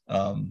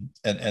 And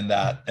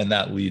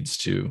that leads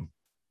to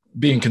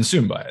being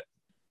consumed by it.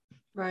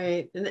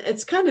 Right. And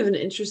it's kind of an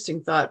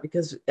interesting thought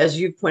because, as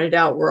you pointed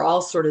out, we're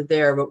all sort of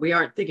there, but we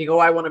aren't thinking, oh,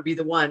 I want to be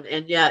the one.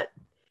 And yet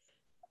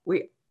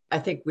I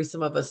think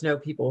some of us know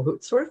people who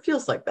it sort of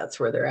feels like that's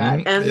where they're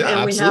at. And we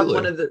have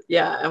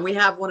we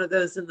have one of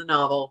those in the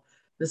novel,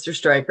 Mr.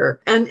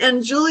 Stryker.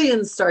 And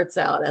Julian starts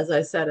out, as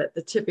I said, at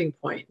the tipping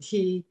point.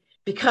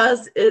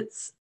 Because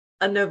it's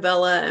a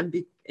novella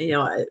and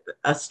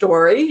a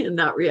story and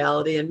not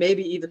reality, and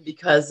maybe even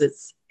because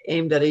it's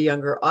aimed at a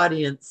younger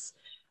audience,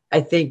 I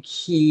think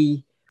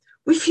we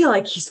feel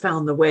like he's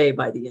found the way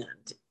by the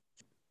end.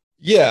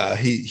 Yeah,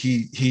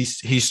 he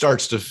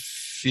starts to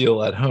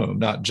feel at home,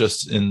 not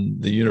just in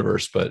the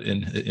universe, but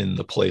in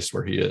the place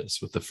where he is,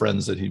 with the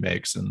friends that he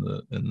makes in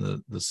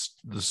the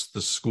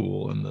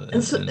school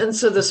and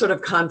so the sort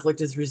of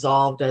conflict is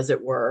resolved, as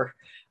it were.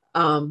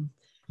 And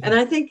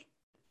I think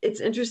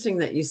it's interesting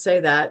that you say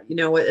that.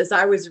 As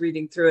I was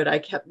reading through it, I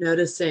kept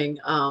noticing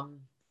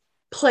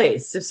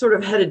place. It's sort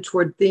of headed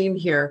toward theme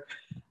here.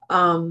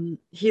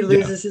 He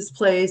loses his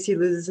place. He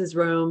loses his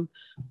room.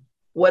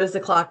 What does the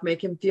clock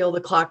make him feel?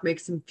 The clock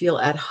makes him feel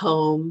at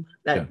home.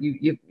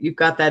 You've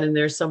got that in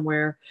there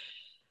somewhere.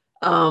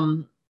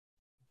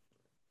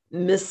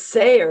 Miss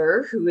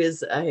Sayer, who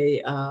is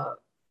a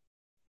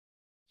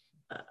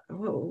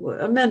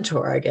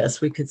mentor, I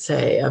guess we could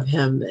say, of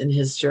him in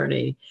his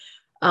journey.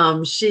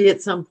 She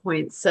at some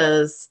point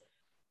says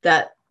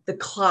that the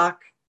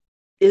clock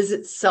is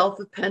itself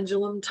a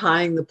pendulum,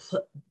 tying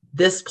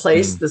this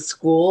place, the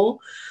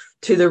school,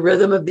 to the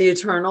rhythm of the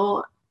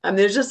eternal. I mean,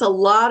 there's just a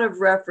lot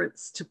of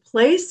reference to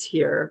place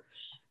here.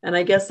 And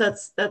I guess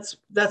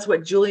that's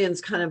what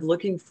Julian's kind of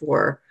looking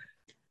for.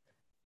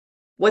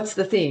 What's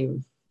the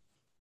theme?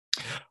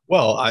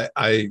 Well,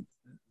 I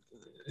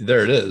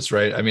there it is,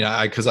 right? I mean,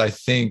 because I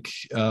think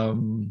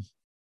I'll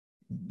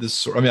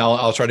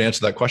try to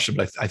answer that question,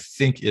 but I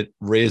think it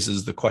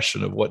raises the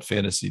question of what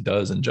fantasy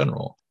does in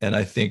general. And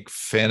I think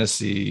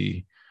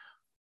fantasy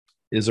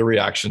is a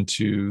reaction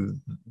to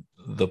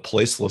the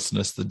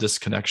placelessness, the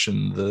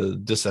disconnection, the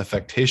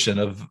disaffectation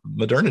of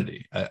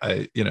modernity.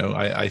 I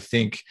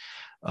think,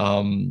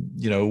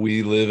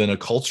 we live in a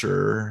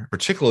culture,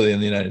 particularly in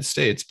the United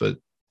States, but,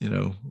 a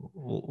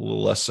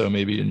little less so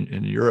maybe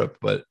in Europe,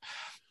 but,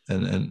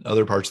 and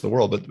other parts of the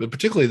world, but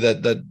particularly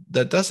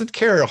that doesn't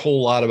care a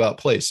whole lot about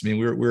place. I mean,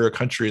 we're a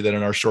country that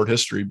in our short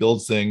history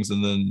builds things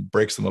and then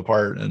breaks them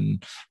apart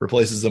and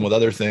replaces them with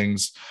other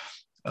things.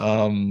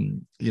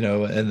 And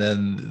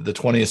then the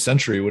 20th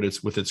century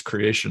with its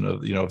creation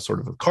of, sort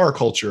of a car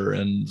culture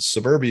and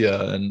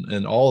suburbia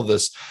and all of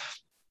this,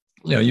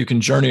 you can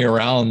journey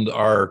around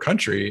our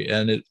country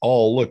and it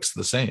all looks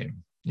the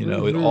same.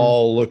 It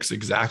all looks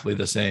exactly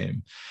the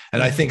same.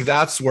 And I think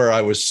that's where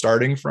I was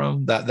starting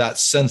from, that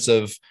sense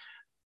of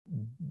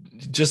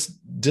just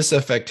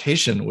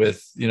disaffectation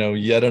with,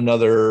 yet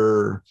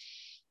another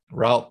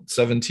Route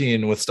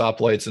 17 with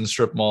stoplights and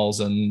strip malls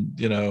and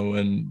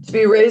to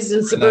be raised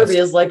in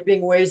suburbia is like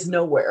being raised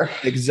nowhere.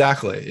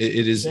 Exactly.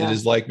 It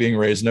is like being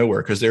raised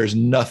nowhere, because there's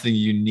nothing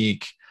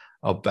unique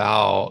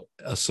about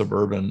a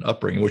suburban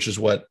upbringing, which is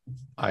what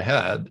I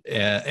had.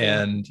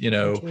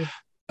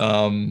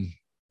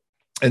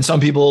 And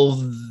some people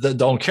that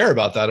don't care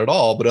about that at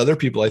all, but other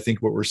people, I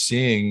think what we're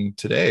seeing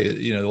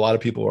today, a lot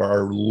of people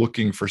are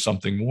looking for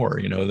something more.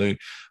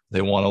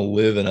 They want to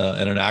live in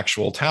an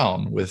actual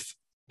town with,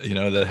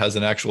 that has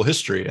an actual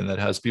history and that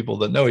has people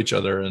that know each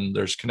other and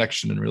there's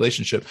connection and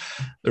relationship.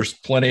 There's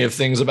plenty of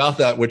things about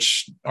that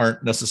which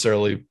aren't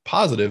necessarily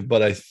positive,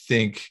 but I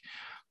think,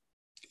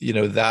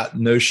 that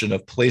notion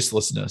of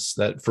placelessness,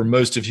 that for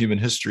most of human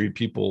history,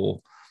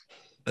 people,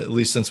 at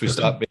least since we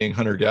stopped being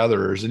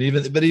hunter-gatherers, and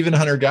even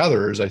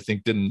hunter-gatherers, I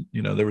think didn't,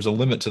 there was a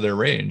limit to their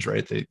range,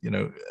 right?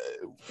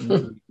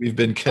 We've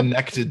been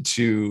connected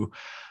to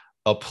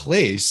a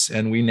place,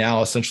 and we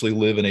now essentially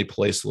live in a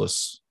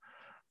placeless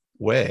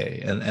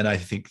way. And I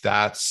think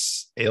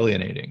that's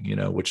alienating,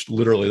 which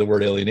literally the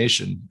word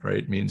alienation,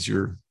 right, means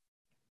you're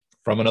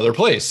from another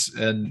place.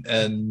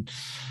 And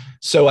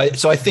so I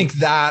think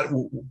that,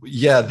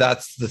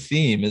 that's the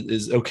theme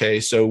is, okay,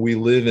 so we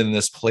live in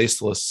this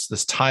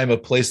time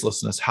of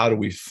placelessness. How do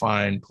we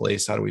find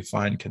place? How do we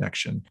find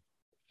connection?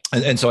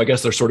 And so I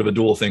guess there's sort of a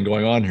dual thing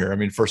going on here. I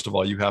mean, first of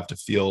all, you have to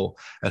feel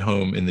at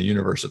home in the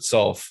universe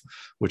itself,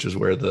 which is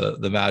where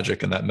the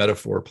magic and that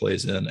metaphor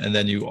plays in. And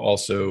then you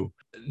also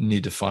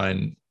need to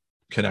find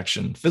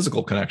connection,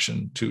 physical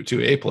connection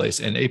to a place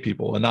and a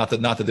people. And not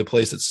that the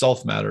place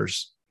itself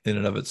matters in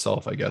and of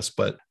itself, I guess,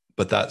 but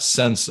that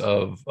sense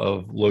of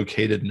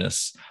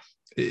locatedness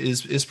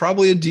is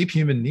probably a deep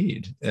human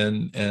need.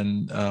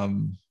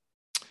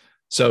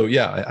 So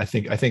I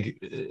think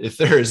if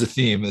there is a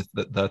theme,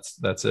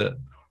 that's it.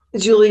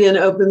 Julian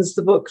opens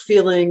the book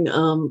feeling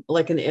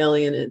like an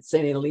alien at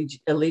St.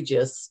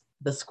 Eligius,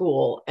 the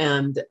school,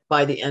 and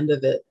by the end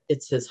of it,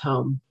 it's his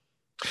home.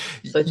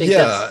 So I think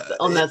that's Yeah.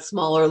 on that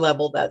smaller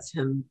level, that's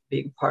him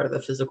being part of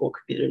the physical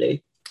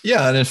community.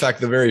 Yeah. And in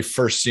fact, the very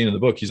first scene of the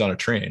book, he's on a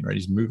train, right?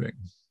 He's moving,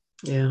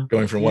 Yeah.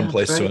 going from one Yeah, that's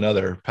place to right.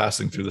 another,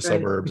 passing through the That's right.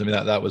 suburbs. I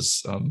mean, that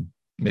was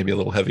maybe a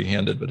little heavy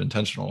handed, but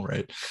intentional,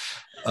 right?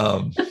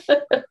 Um,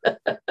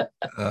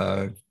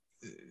 uh,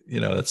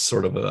 that's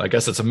sort of I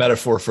guess it's a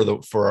metaphor for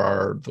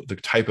the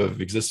type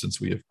of existence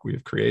we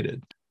have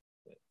created.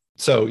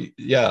 So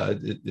yeah,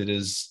 it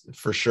is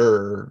for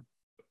sure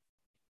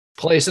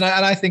place. And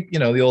I think,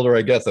 the older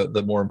I get,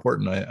 the more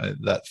important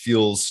that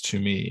feels to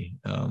me.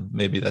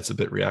 Maybe that's a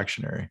bit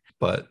reactionary,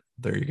 but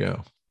there you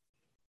go.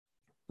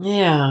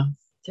 Yeah,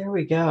 there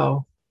we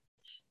go.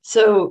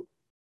 So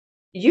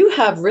you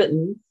have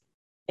written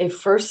a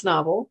first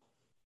novel.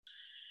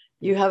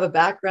 You have a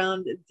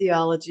background in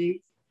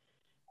theology.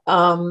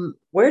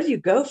 Where do you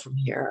go from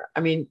here?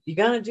 I mean, you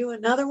gonna do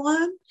another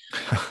one?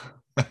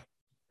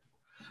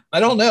 I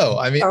don't know.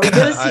 I mean, Are we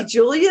gonna see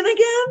Julian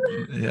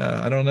again?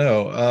 yeah, I don't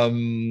know. I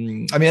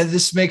mean,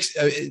 this makes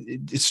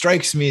it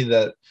strikes me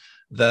that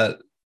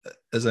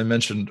as I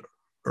mentioned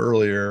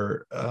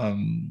earlier,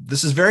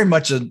 this is very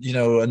much a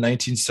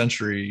 19th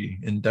century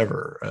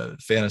endeavor,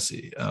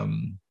 fantasy.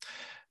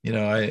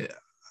 I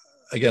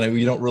again,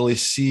 we don't really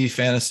see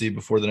fantasy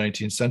before the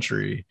 19th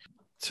century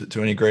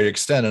to any great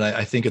extent, and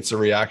I think it's a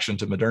reaction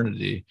to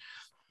modernity.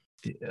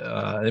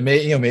 It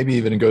may, maybe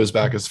even goes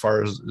back as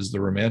far as the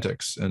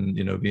Romantics, and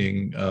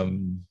being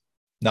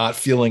not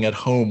feeling at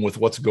home with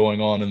what's going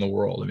on in the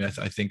world. I mean,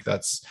 I think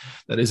that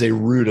is a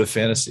root of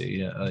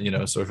fantasy.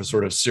 So if a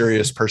sort of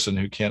serious person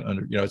who can't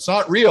it's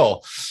not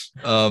real.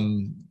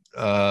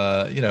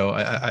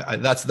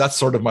 That's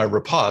sort of my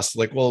riposte.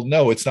 Like, well,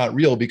 no, it's not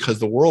real because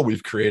the world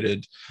we've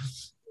created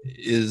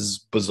is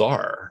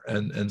bizarre,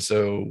 and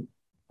so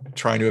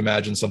trying to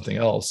imagine something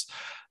else.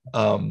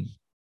 I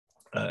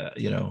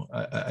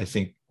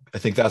think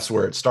that's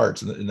where it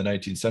starts in the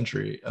 19th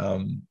century.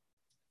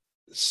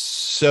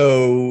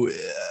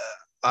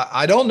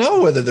 I don't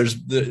know whether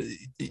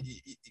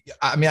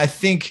I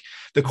think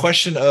the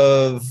question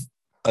of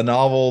a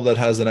novel that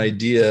has an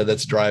idea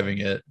that's driving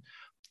it.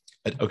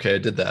 Okay, I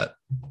did that.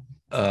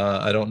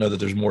 I don't know that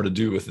there's more to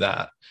do with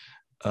that.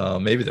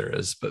 Maybe there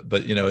is,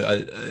 but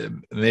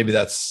maybe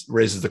that's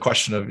raises the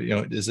question of,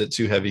 is it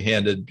too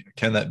heavy-handed?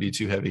 Can that be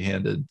too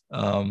heavy-handed?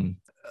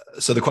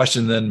 So the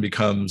question then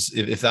becomes,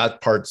 if that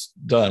part's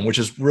done, which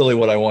is really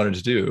what I wanted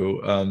to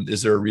do,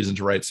 is there a reason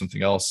to write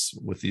something else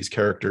with these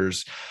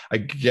characters? I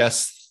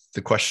guess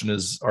the question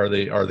is, are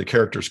the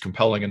characters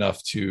compelling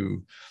enough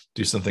to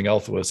do something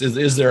else with?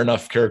 Is there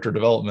enough character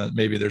development?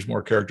 Maybe there's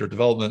more character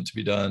development to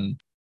be done.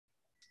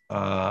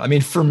 I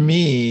mean, for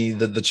me,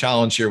 the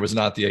challenge here was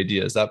not the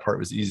ideas. That part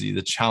was easy.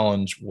 The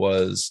challenge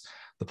was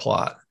the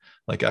plot,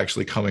 like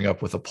actually coming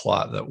up with a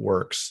plot that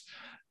works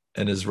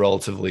and is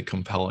relatively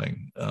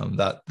compelling.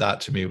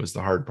 That to me was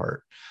the hard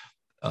part.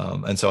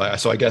 And so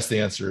I guess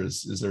the answer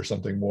is there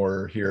something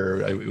more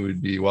here? It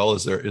would be, well,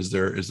 is there is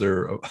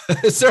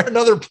there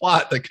another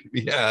plot that could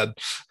be had?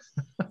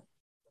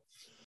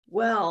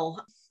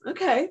 Well,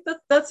 okay,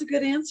 that's a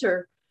good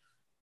answer.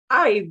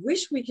 I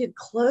wish we could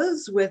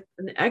close with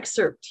an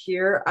excerpt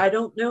here. I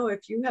don't know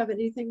if you have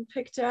anything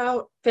picked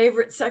out,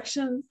 favorite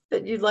section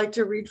that you'd like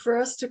to read for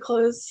us to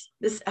close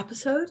this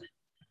episode?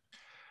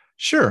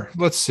 Sure.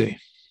 Let's see.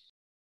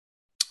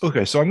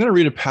 Okay, so I'm going to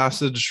read a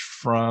passage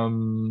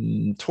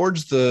from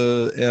towards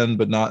the end,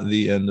 but not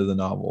the end of the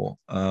novel.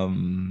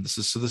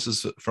 This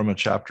is from a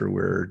chapter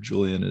where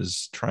Julian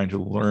is trying to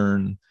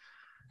learn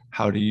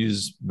how to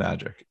use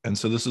magic, and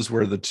so this is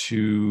where the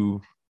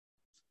two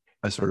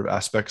sort of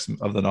aspects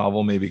of the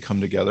novel maybe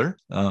come together.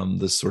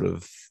 This sort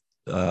of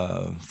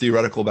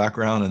theoretical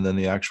background, and then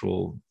the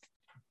actual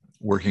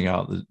working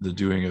out the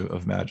doing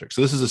of magic.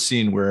 So this is a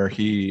scene where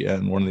he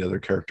and one of the other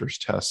characters,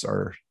 Tess,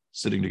 are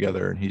sitting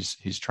together, and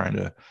he's trying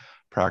to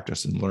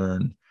practice and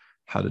learn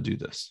how to do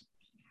this.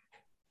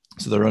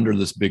 So they're under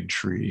this big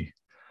tree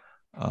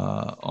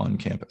on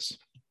campus.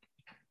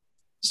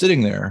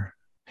 Sitting there,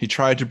 he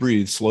tried to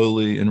breathe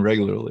slowly and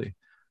regularly.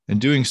 In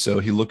doing so,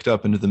 he looked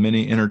up into the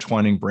many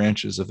intertwining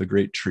branches of the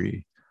great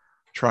tree,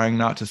 trying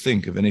not to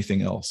think of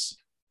anything else.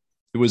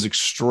 It was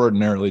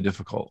extraordinarily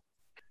difficult.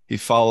 He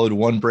followed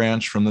one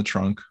branch from the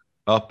trunk,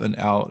 up and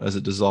out as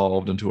it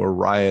dissolved into a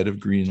riot of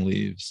green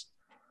leaves.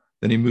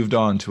 Then he moved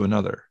on to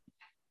another.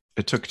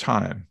 It took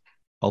time,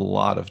 a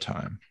lot of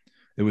time.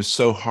 It was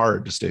so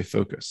hard to stay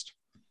focused.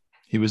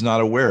 He was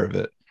not aware of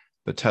it,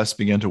 but Tess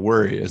began to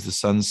worry as the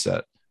sun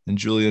set, and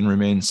Julian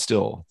remained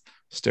still,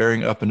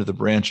 staring up into the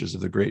branches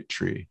of the great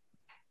tree.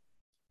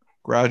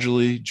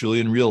 Gradually,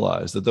 Julian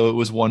realized that though it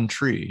was one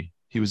tree,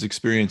 he was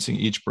experiencing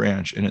each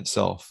branch in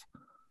itself.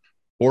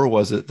 Or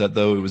was it that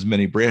though it was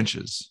many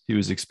branches, he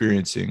was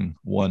experiencing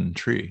one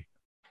tree?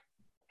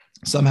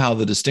 Somehow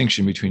the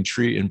distinction between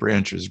tree and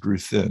branches grew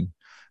thin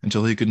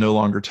until he could no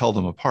longer tell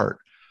them apart,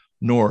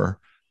 nor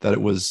that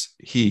it was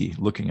he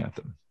looking at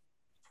them.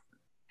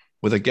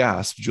 With a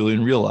gasp,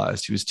 Julian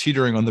realized he was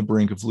teetering on the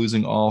brink of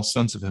losing all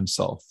sense of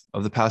himself,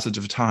 of the passage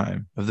of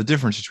time, of the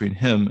difference between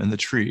him and the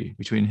tree,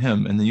 between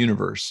him and the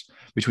universe,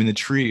 between the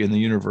tree and the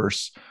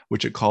universe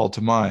which it called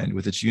to mind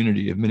with its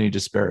unity of many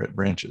disparate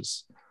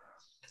branches.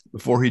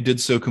 Before he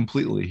did so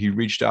completely, he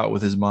reached out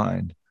with his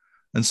mind,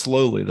 and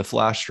slowly the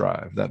flash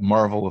drive, that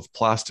marvel of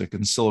plastic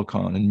and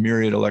silicon and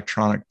myriad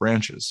electronic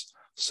branches,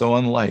 so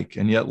unlike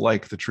and yet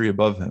like the tree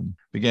above him,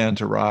 began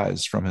to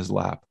rise from his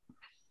lap.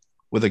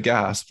 With a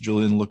gasp,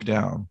 Julian looked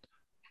down.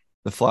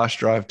 The flash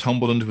drive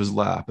tumbled into his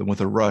lap, and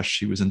with a rush,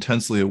 he was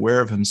intensely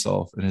aware of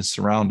himself and his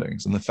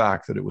surroundings and the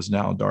fact that it was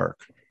now dark.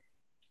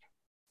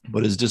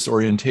 But his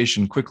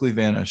disorientation quickly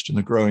vanished in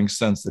the growing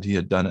sense that he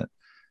had done it,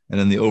 and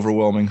in the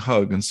overwhelming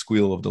hug and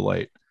squeal of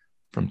delight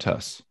from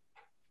Tess.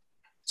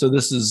 So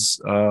this is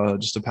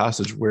just a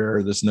passage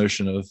where this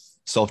notion of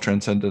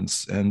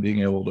self-transcendence and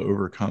being able to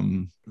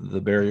overcome the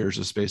barriers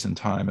of space and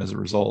time as a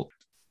result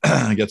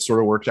gets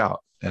sort of worked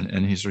out.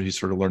 And he's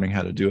sort of learning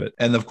how to do it.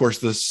 And of course,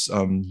 this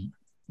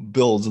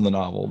builds in the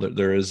novel.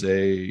 There is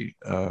a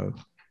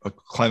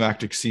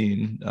climactic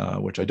scene,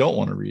 which I don't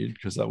want to read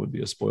because that would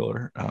be a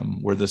spoiler,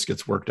 where this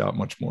gets worked out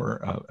much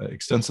more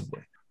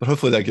extensively. But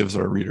hopefully that gives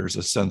our readers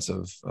a sense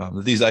of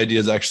that these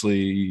ideas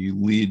actually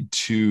lead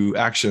to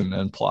action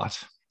and plot.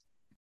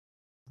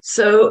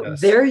 So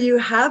yes. There you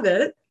have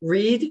it.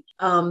 Read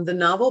the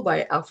novel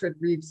by Alfred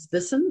Reeves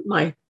Visson,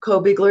 my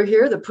co-beagler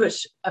here, A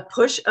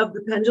Push of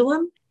the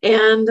Pendulum,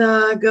 and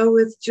go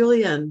with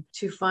Julian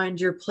to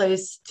find your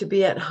place to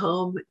be at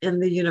home in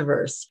the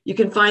universe. You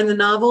can find the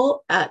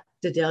novel at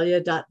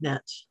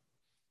dedalia.net.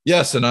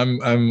 Yes, and I'm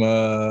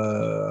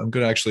going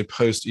to actually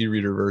post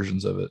e-reader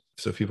versions of it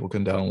so people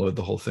can download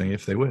the whole thing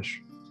if they wish.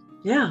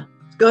 Yeah,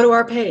 go to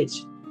our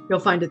page. You'll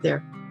find it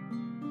there.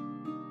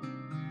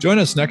 Join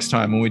us next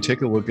time when we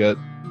take a look at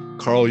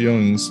Carl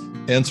Jung's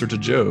Answer to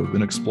Job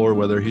and explore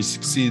whether he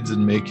succeeds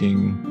in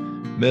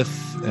making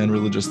myth and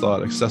religious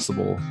thought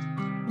accessible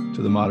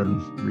to the modern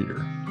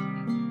reader.